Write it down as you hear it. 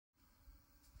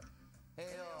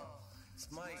It's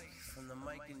Mike from the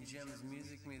Mike and Jim's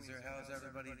Music Muser. How's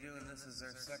everybody doing? This is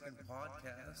our second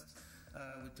podcast.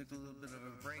 We took a little bit of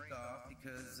a break off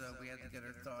because we had to get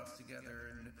our thoughts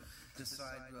together and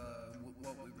decide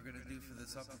what we were going to do for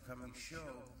this up-and-coming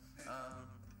show.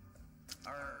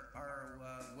 Our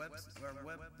web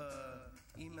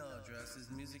email address is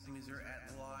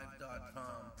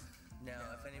musicmuser@live.com. Now,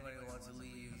 if anybody wants to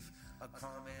leave a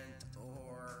comment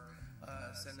or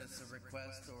send us a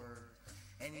request or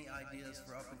any ideas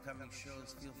for up-and-coming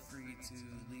shows, feel free to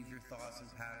leave your thoughts and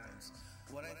patterns.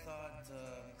 What I thought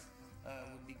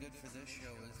would be good for this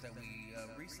show is that we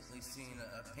recently seen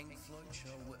a Pink Floyd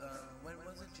show. When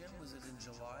was it, Jim? Was it in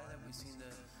July that we seen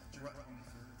the...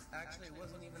 Actually, it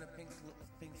wasn't even a Pink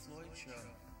Floyd show.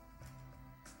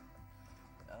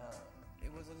 It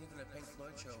wasn't even a Pink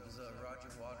Floyd show. It was Roger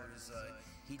Waters.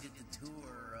 He did the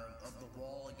tour of The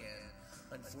Wall again.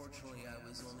 Unfortunately, I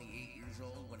was only 8 years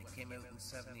old when it came out in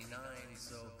 '79,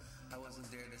 so I wasn't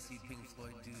there to see Pink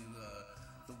Floyd do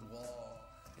The Wall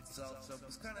itself. So it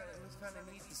was kind of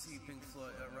neat to see Pink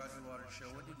Floyd Roger Waters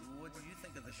show. What did you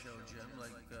think of the show, Jim?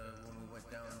 Like when we went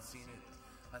down and seen it.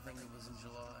 I think it was in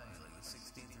July, like the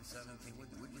 16th or 17th. What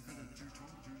did you think of June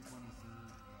 23rd?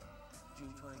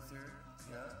 June 23rd?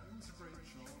 Yeah? It was a great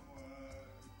show.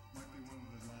 Might be one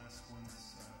of the last ones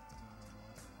that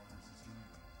Roger Waters is doing.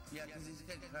 Yeah, because he's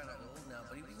getting kind of old now,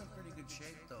 but he was in pretty good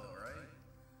shape though, right?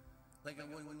 Like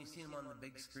when you see him on the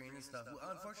big screen and stuff.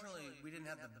 Unfortunately, we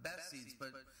didn't have the best seats,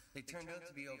 but they turned out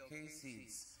to be okay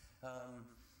seats.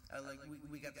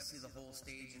 We got to see the whole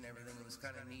stage and everything. It was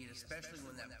kind of neat, especially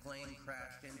when that plane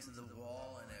crashed into the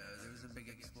wall and there was a big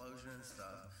explosion and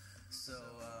stuff. So,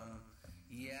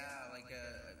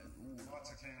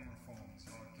 lots of camera phones,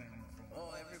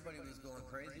 Oh, everybody was going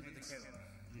crazy with the camera.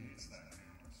 He hates that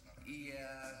camera stuff.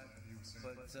 Yeah,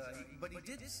 but he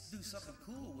did do something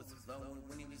cool with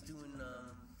when he was doing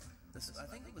this. I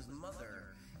think it was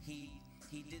Mother. He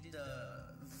did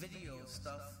video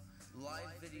stuff.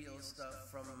 Live video stuff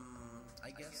from,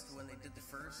 I guess, when they did the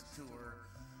first tour,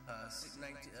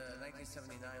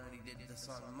 1979, when he did the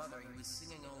song Mother. He was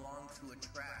singing along to a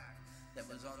track that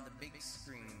was on the big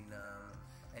screen,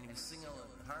 and he was singing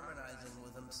and harmonizing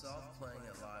with himself playing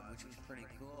it live, which was pretty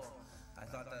cool. I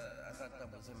thought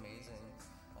that was amazing.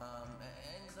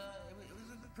 It was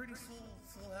a pretty full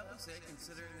episode,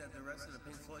 considering that the rest of the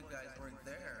Pink Floyd guys weren't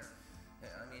there.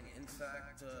 I mean, in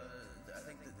fact, I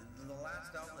think the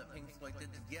last album that Pink Floyd did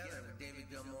together with David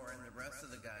Gilmour and the rest of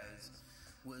the guys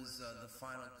was the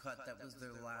final cut. That was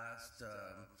their last,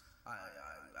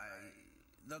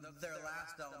 their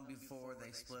last album before they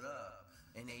split up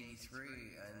in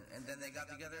 '83, and then they got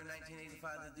together in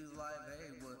 1985 to do Live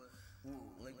Aid.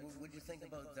 What'd you think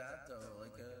about that, though?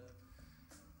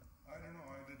 I don't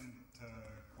know. I didn't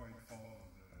quite follow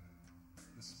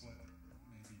the split,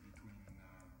 maybe between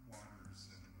Waters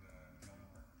and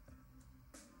Gilmour.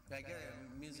 I get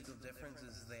musical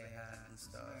differences they had and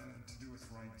stuff. And to do with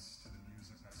rights to the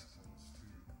music, I suppose,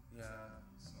 too. Yeah.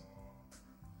 So.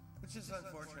 Which is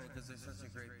unfortunate because they're such a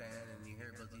great band, and you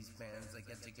hear about these bands that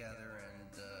get together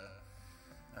and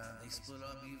they split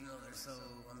up, even though they're so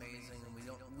amazing, and we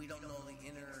don't know the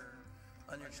inner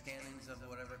understandings of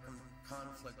whatever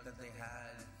conflict that they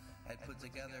had put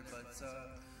together, but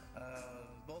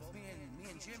both me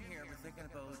and Jim here were thinking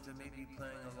about maybe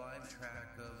playing a live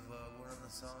track of one of the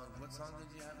songs. What song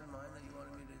did you have in mind that you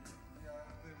wanted me to do? Yeah,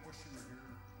 they Wish You Were Here.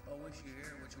 Oh, Wish You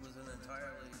Were Here, which was an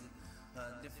entirely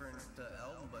different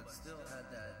album, but still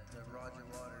had that Roger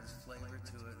Waters flavor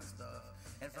to it and stuff.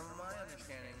 And from my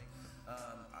understanding,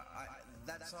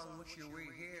 that song Wish You Were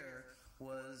Here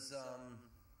was a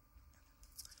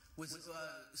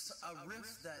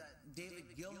riff that David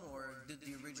Gilmour did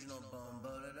the original boom,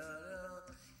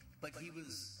 but he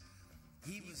was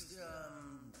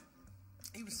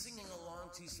singing along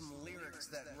to some lyrics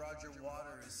that Roger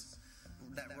Waters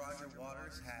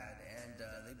had, and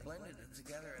they blended it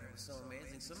together, and it was so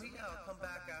amazing. So maybe I'll come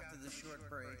back after this short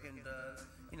break, and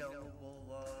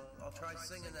I'll try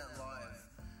singing that live.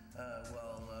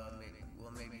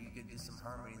 Maybe you could do some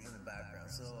harmonies in the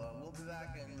background. So we'll be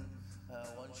back in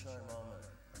one short moment.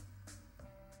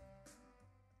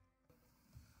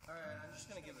 Alright, I'm just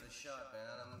gonna give it a shot,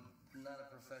 man. I'm not a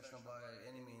professional by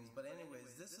any means, but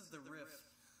anyways, this is the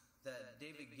riff that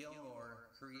David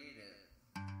Gilmour created.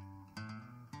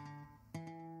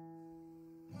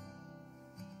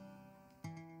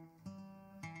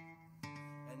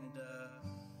 And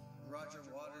Roger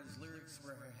Waters' lyrics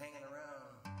were hanging around.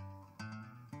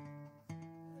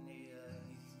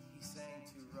 He sang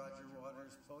to Roger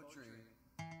Waters' poetry.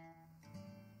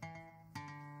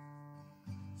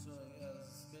 So yeah,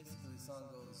 basically the song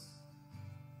goes,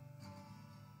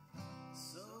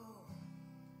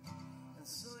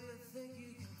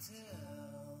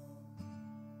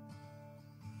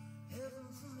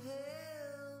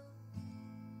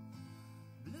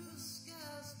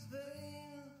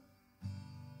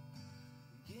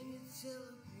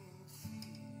 telegraph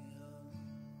field,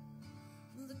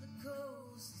 the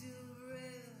coast still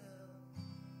rail,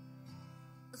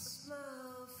 a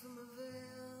smile from a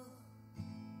veil,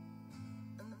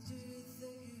 and do you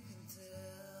think you can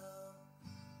tell?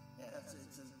 Yeah,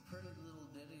 it's a pretty little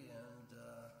ditty, and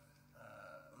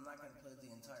I'm not going to play the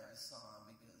entire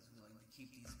song because we like to keep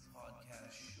these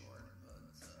podcasts short,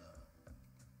 but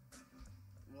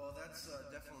well, that's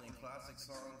definitely a classic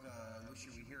song. Wish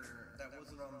You Were Here. That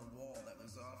wasn't on the wall. That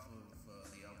was off of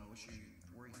the album Wish You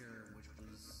Were Here, which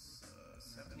was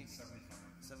 75,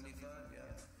 yeah.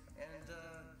 And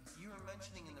you were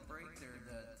mentioning in the break there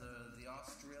that the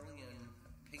Australian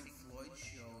Pink Floyd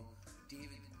show,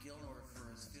 David Gilmour, for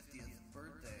his 50th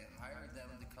birthday, hired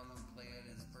them to come and play at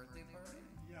his birthday party?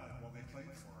 Yeah, well, they played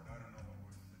for it. I don't know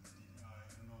I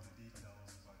don't know the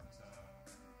details, but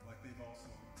like they've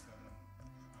also done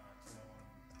Cologne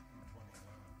in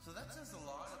 2011. So that says a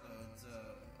lot about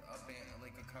a band,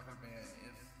 like a cover band.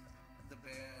 If the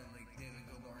band, like David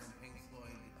Gilmour and Pink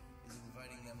Floyd, is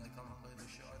inviting them to come play the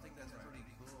show, I think that's pretty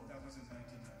cool. That was in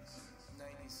 1996.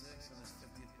 96 on his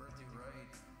 50th birthday,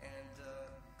 right? And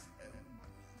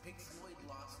Pink Floyd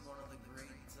lost one of the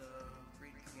great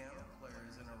piano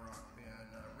players in a rock band,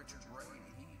 Richard Wright.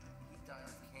 He died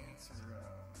of cancer.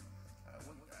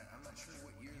 I'm not sure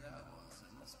what year that was.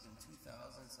 It must have been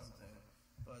 2000 something.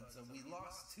 But we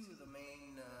lost two of the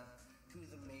main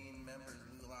members.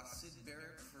 We lost Sid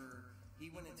Barrett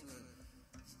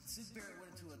Sid Barrett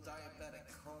went into a diabetic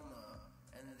coma,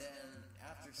 and then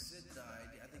after Sid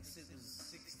died, I think Sid was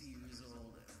 60 years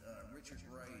old. Richard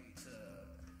Wright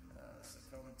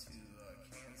succumbed to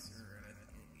cancer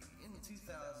in 2000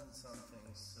 something.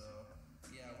 So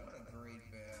yeah, what a great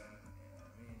band.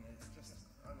 I mean, it's just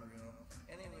unreal.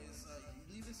 Anyways,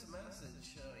 leave us a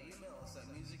message. Email us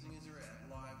at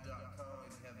musicmuser@live.com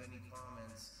if you have any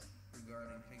comments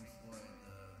regarding Pink Floyd,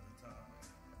 the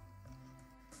topic.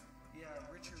 Yeah,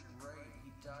 Richard Wright, he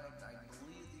died, I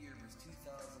believe the year was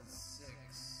 2006.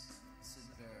 Sid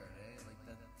Barrett, like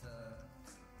that, the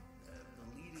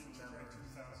leading member.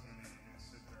 2008,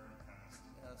 Sid Barrett passed.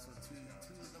 Yeah, so two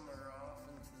of them are off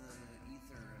into the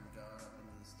ether and gone up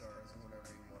into the stars, or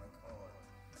whatever you want to call it.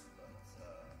 But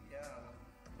yeah,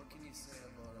 what can you say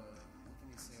about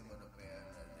a band?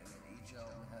 I mean, each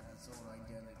album has its own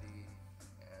identity,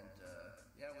 and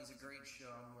yeah, it was a great show.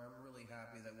 I'm really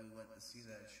happy that we went to see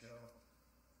that show.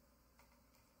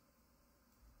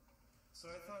 So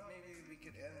I thought maybe we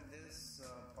could end this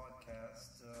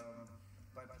podcast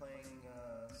by playing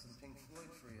some Pink Floyd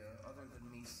for you, other than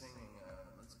me singing.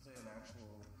 Let's play an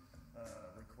actual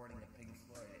recording of Pink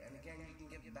Floyd. And again, you can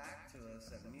get back to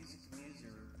us at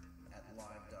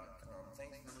musicmuser@live.com.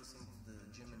 Thanks for listening to the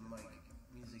Jim and Mike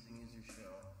Music Muser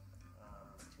Show.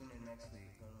 Tune in next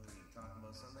week when we talk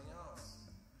about something else.